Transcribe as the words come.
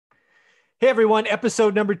Hey everyone,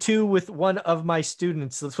 episode number 2 with one of my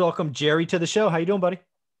students. Let's welcome Jerry to the show. How you doing, buddy?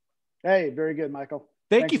 Hey, very good, Michael.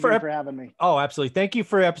 Thank Thanks you for again for having me. Oh, absolutely. Thank you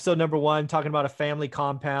for episode number 1, talking about a family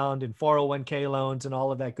compound and 401k loans and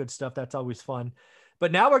all of that good stuff. That's always fun.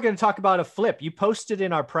 But now we're going to talk about a flip. You posted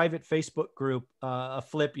in our private Facebook group a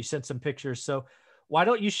flip. You sent some pictures. So why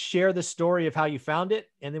don't you share the story of how you found it,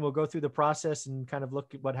 and then we'll go through the process and kind of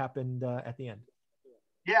look at what happened at the end.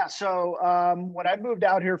 Yeah, so when I moved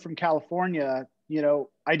out here from California,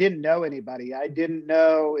 I didn't know anybody. I didn't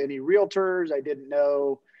know any realtors. I didn't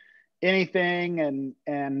know anything,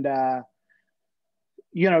 and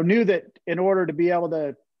knew that in order to be able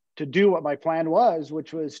to do what my plan was,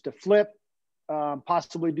 which was to flip,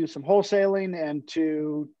 possibly do some wholesaling, and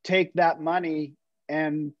to take that money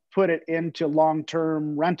and put it into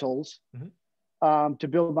long-term rentals. To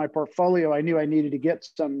build my portfolio, I knew I needed to get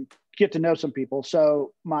to know some people.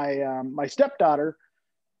 So my stepdaughter,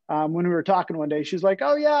 when we were talking one day, she's like,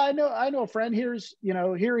 "Oh yeah, I know a friend. Here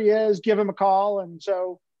he is. Give him a call." And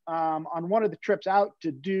so on one of the trips out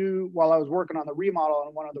while I was working on the remodel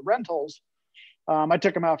on one of the rentals, I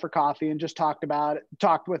took him out for coffee and just talked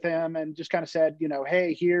with him, and just kind of said,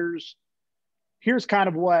 "Hey, here's kind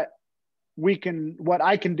of what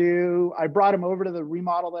I can do." I brought him over to the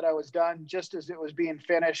remodel that I was done just as it was being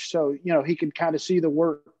finished. So, he could kind of see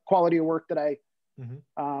the quality of work that I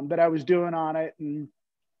was doing on it.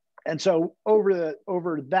 And so over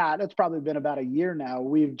that, it's probably been about a year now.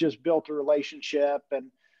 We've just built a relationship,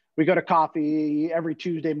 and we go to coffee every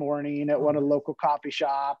Tuesday morning at one of the local coffee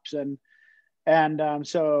shops. So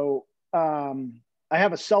I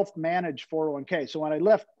have a self-managed 401k. So when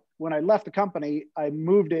I left the company, I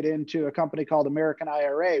moved it into a company called American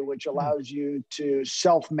IRA, which allows you to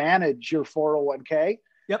self-manage your 401k.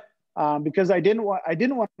 Yep. Because I didn't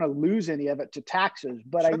want to lose any of it to taxes,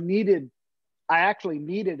 but Sure. I actually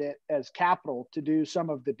needed it as capital to do some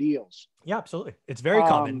of the deals. Yeah, absolutely. It's very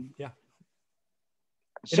common. Yeah.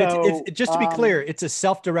 So it's just to be clear, it's a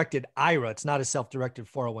self-directed IRA. It's not a self-directed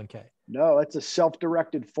 401k. No, it's a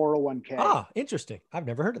self-directed 401k. Ah, interesting. I've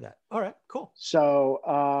never heard of that. All right, cool. So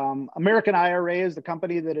American IRA is the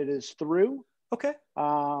company that it is through. Okay.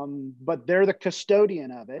 But they're the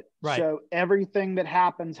custodian of it. Right. So everything that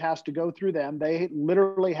happens has to go through them. They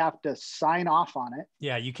literally have to sign off on it.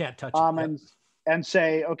 Yeah, you can't touch it. Yep. And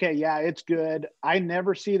say, okay, yeah, it's good. I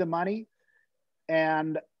never see the money.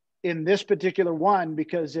 And in this particular one,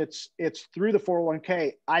 because it's through the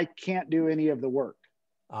 401k, I can't do any of the work.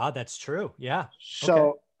 Ah, that's true. Yeah.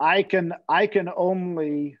 So okay. I can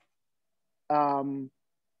only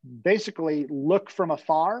basically look from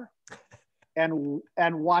afar and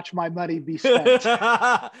watch my money be spent.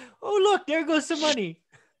 Oh, look, there goes some money.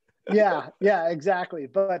 Yeah, exactly.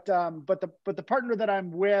 But the partner that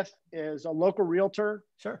I'm with is a local realtor.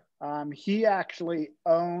 Sure. He actually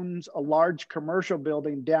owns a large commercial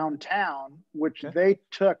building downtown, which they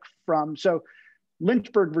took from. So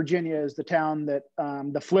Lynchburg, Virginia is the town that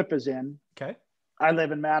the flip is in. Okay. I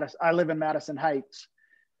live in Madison Heights,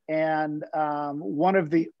 and one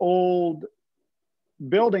of the old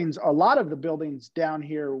buildings, a lot of the buildings down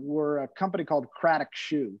here were a company called Craddock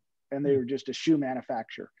Shoe, and they were just a shoe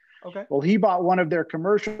manufacturer. Okay. Well, he bought one of their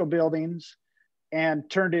commercial buildings and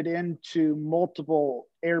turned it into multiple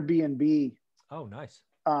Airbnb. Oh, nice.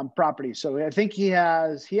 Properties. So I think he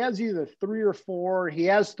has either 3 or 4. He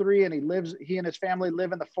has 3, and he and his family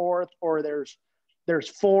live in the 4th, or there's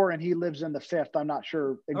 4 and he lives in the 5th. I'm not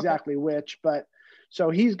sure exactly which, but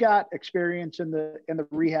so he's got experience in the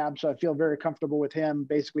rehab. So I feel very comfortable with him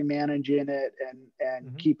basically managing it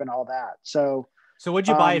and keeping all that. So what'd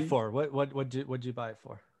you buy it for? What'd you buy it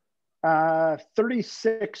for?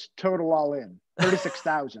 36 total all in,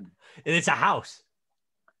 36,000. And it's a house.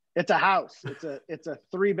 It's a house. It's a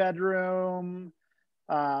 3-bedroom,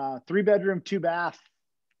 2-bath,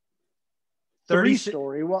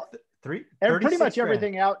 3-story. Well, pretty much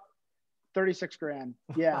everything out. 36 grand.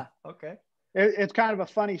 Yeah. Okay. It's kind of a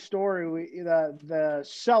funny story. The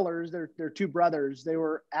sellers, they're 2 brothers. They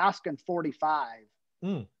were asking 45.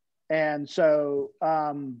 And so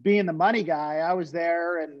being the money guy, I was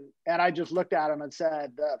there and I just looked at him and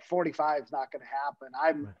said, 45 is not going to happen.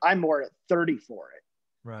 I'm more at 30 for it.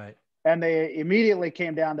 Right. And they immediately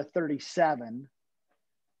came down to 37,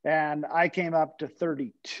 and I came up to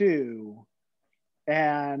 32,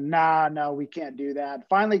 and no, we can't do that.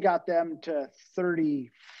 Finally got them to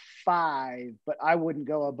 35, but I wouldn't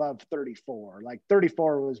go above 34. Like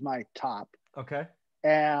 34 was my top. Okay.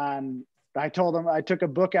 And I told them, I took a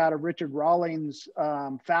book out of Richard Rawlings,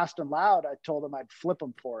 Fast and Loud. I told them I'd flip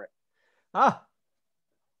them for it. Ah.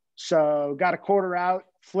 So got a quarter out,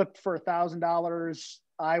 flipped for $1,000.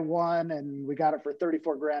 I won, and we got it for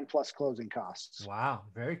 34 grand plus closing costs. Wow.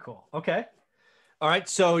 Very cool. Okay. All right.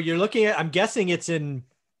 So you're looking at, I'm guessing it's in,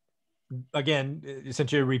 again,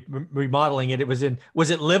 since you're remodeling it, was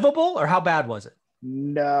it livable or how bad was it?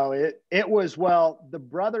 No, it was, well, the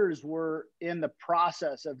brothers were in the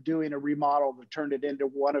process of doing a remodel to turn it into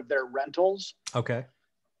one of their rentals. Okay.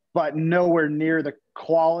 But nowhere near the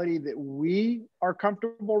quality that we are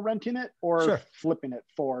comfortable renting it or flipping it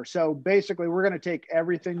for. So basically, we're going to take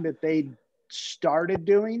everything that they started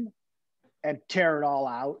doing and tear it all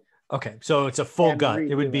out. Okay. So it's a full gut.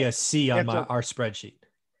 It would be a C on our spreadsheet.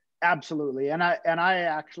 Absolutely. And I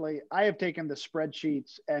have taken the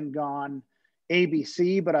spreadsheets and gone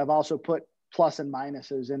ABC, but I've also put plus and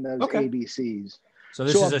minuses in those ABCs. So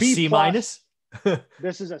this is a C minus?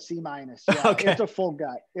 This is a C minus. Yeah, okay. It's a full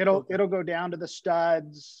gut. It'll go down to the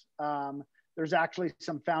studs. There's actually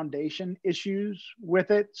some foundation issues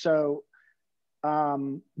with it. So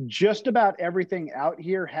just about everything out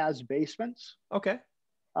here has basements. Okay.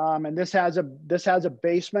 And this has a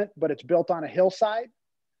basement, but it's built on a hillside.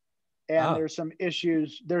 And there's some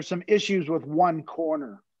issues. There's some issues with one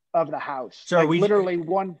corner of the house. So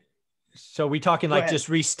So we talking like just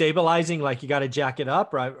restabilizing, like you got to jack it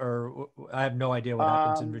up, right? Or I have no idea what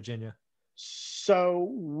happens in Virginia. So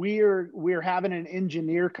we're having an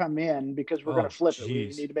engineer come in because we're going to flip it.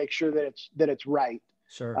 We need to make sure that it's right.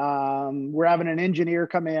 Sure. We're having an engineer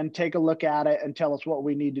come in, take a look at it and tell us what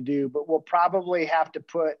we need to do, but we'll probably have to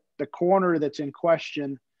put the corner that's in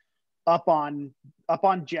question up on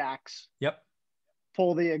jacks. Yep.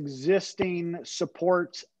 Pull the existing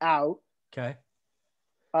supports out. Okay.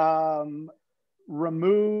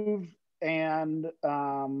 Remove and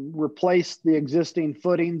replace the existing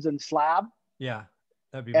footings and slab. Yeah,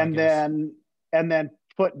 that'd be. And then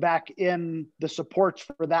put back in the supports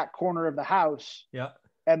for that corner of the house. Yeah.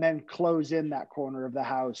 And then close in that corner of the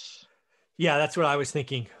house. Yeah, that's what I was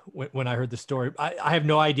thinking when I heard the story. I have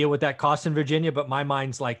no idea what that costs in Virginia, but my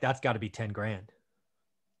mind's like that's got to be 10 grand.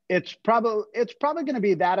 It's probably going to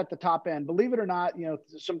be that at the top end. Believe it or not,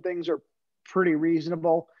 some things are pretty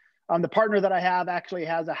reasonable. The partner that I have actually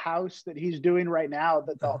has a house that he's doing right now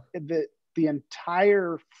that the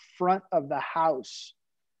entire front of the house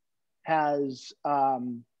has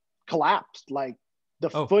collapsed. Like the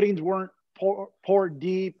footings weren't poured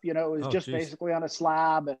deep, it was basically on a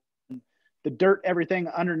slab, and the dirt, everything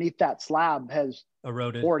underneath that slab has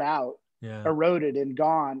poured out, eroded and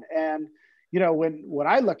gone. And when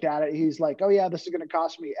I looked at it, he's like, "Oh yeah, this is going to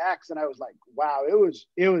cost me X," and I was like, "Wow, it was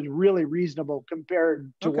really reasonable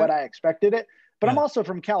compared to what I expected it." But I'm also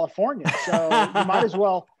from California, so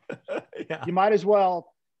you might as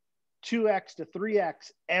well, 2X to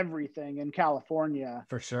 3X everything in California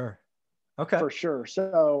for sure. Okay, for sure.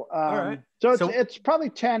 So, all right. So it's probably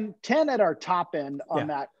 10 at our top end on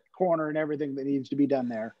that corner and everything that needs to be done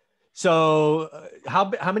there. So how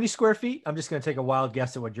many square feet? I'm just going to take a wild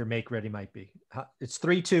guess at what your make ready might be. It's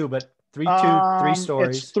 3.2, but 3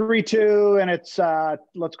 stories. It's 3.2 and it's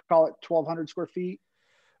let's call it 1,200 square feet.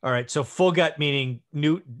 All right. So full gut, meaning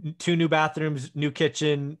two new bathrooms, new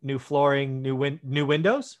kitchen, new flooring, new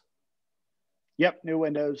windows. Yep. New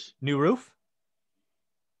windows, new roof.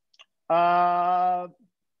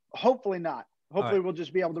 Hopefully not. Hopefully we'll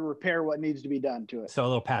just be able to repair what needs to be done to it. So a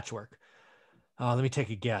little patchwork. Let me take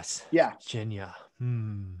a guess. Yeah. Virginia.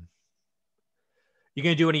 You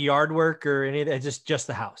going to do any yard work or any of that? Just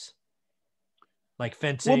the house? Like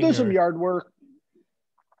fencing? We'll do some yard work.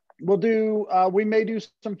 We'll do, we may do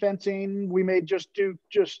some fencing. We may just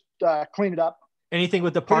clean it up. Anything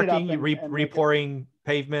with the parking, repouring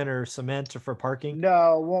pavement or cement or for parking?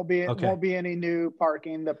 No, won't be any new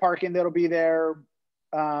parking. The parking that'll be there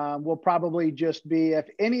will probably just be, if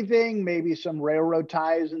anything, maybe some railroad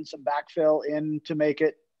ties and some backfill in to make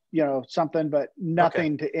it, something, but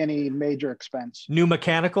nothing to any major expense. New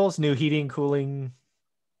mechanicals, new heating, cooling,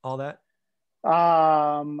 all that?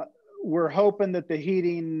 We're hoping that the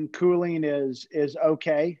heating, cooling is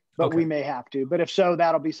okay, but we may have to. But if so,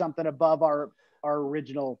 that'll be something above our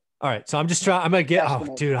original. All right. So I'm going to get,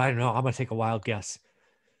 estimate. Dude, I don't know. I'm going to take a wild guess.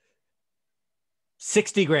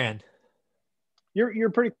 60 grand. You're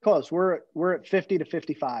pretty close. We're at 50 to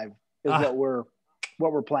 55 is what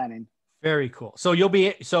we're planning. Very cool. So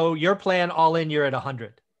your plan all in, you're at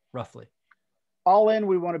 100 roughly. All in,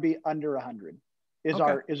 we want to be under 100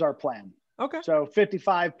 is our plan. Okay. So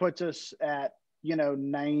 55 puts us at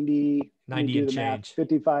 90 and change. Math,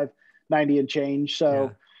 55, 90 and change.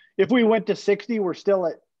 So if we went to 60,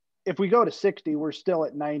 if we go to 60, we're still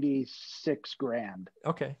at 96 grand.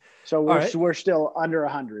 Okay. So we're still under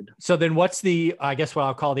 100. So then what's I guess what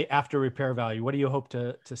I'll call the after repair value? What do you hope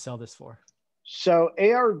to sell this for? So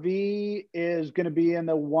ARV is going to be in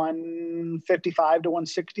the 155 to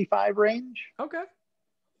 165 range. Okay.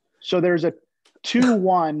 So there's a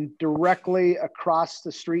 2-1 directly across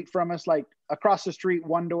the street from us, like across the street,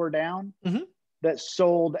 one door down, that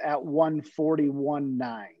sold at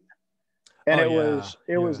 141.9. And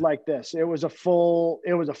it was like this. It was a full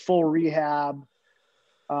rehab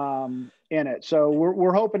in it. So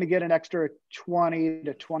we're hoping to get an extra 20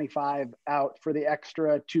 to 25 out for the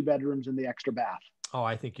extra 2 bedrooms and the extra bath. Oh,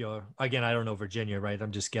 I think I don't know Virginia, right?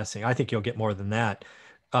 I'm just guessing. I think you'll get more than that.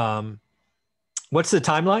 What's the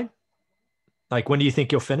timeline? Like, when do you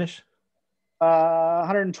think you'll finish?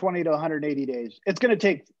 120 to 180 days. It's going to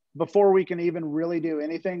take, before we can even really do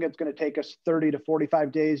anything, it's going to take us 30 to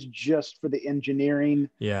 45 days just for the engineering.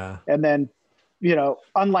 Yeah. And then,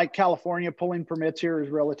 unlike California, pulling permits here is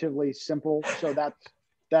relatively simple. So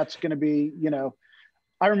that's going to be,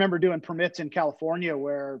 I remember doing permits in California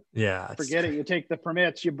where, forget it. You take the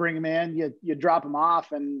permits, you bring them in, you drop them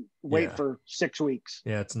off and wait for 6 weeks.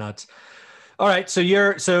 Yeah. It's nuts. All right. So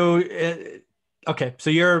you're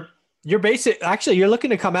actually, you're looking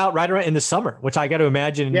to come out right around in the summer, which I got to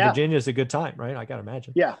imagine in Virginia is a good time, right? I got to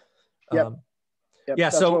imagine. Yeah. Yep. Yeah.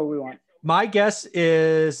 That's so what we want. My guess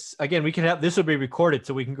is, again, this will be recorded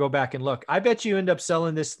so we can go back and look. I bet you end up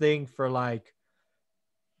selling this thing for like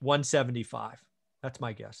 175. That's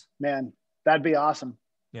my guess. Man, that'd be awesome.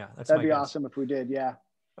 Yeah. That'd be awesome if we did. Yeah.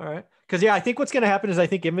 All right. Cause I think what's going to happen is I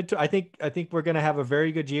think we're going to have a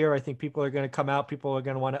very good year. I think people are going to come out. People are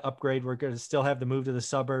going to want to upgrade. We're going to still have the move to the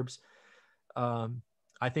suburbs. I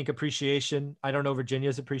think appreciation, I don't know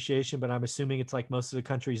Virginia's appreciation, but I'm assuming it's like most of the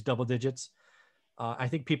country's double digits. I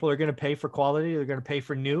think people are going to pay for quality. They're going to pay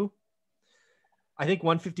for new. I think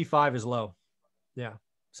 155 is low. Yeah.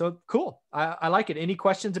 So cool. I like it. Any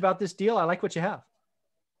questions about this deal? I like what you have.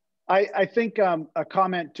 I think a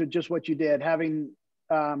comment to just what you did, having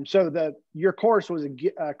your course was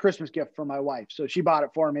a Christmas gift for my wife. So she bought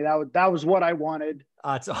it for me. That was what I wanted.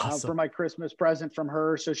 That's awesome. For my Christmas present from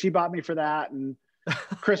her. So she bought me for that. And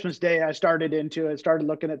Christmas Day, I started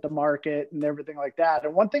looking at the market and everything like that.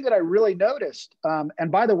 And one thing that I really noticed,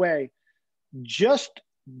 and by the way, just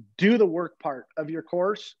do the work part of your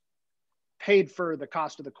course paid for the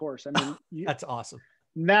cost of the course. I mean, that's awesome.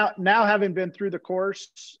 Now having been through the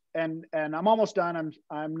course and I'm almost done.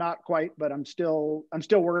 I'm not quite, but I'm still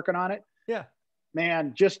working on it. Yeah,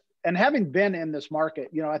 man, and having been in this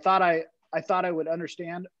market, I thought I would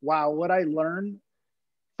understand. Wow. What I learned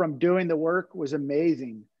from doing the work was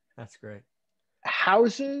amazing. That's great.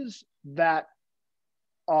 Houses that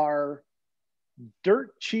are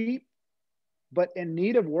dirt cheap, but in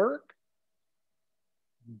need of work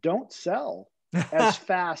don't sell as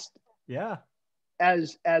fast. Yeah.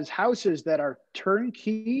 As houses that are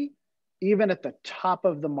turnkey, even at the top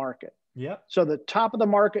of the market. Yeah. So the top of the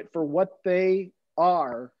market for what they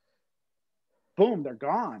are, boom, they're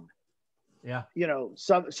gone. Yeah.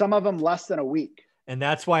 Some of them less than a week. And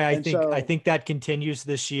that's why I think that continues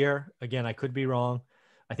this year. Again, I could be wrong.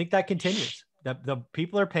 I think that continues. The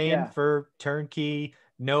people are paying for turnkey,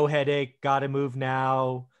 no headache, got to move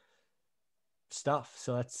now stuff.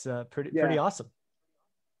 So that's pretty awesome.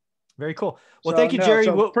 Very cool. Well, thank you, Jerry.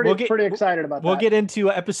 So pretty excited about that. We'll get into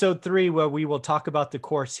episode 3 where we will talk about the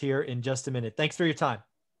course here in just a minute. Thanks for your time.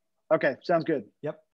 Okay. Sounds good. Yep.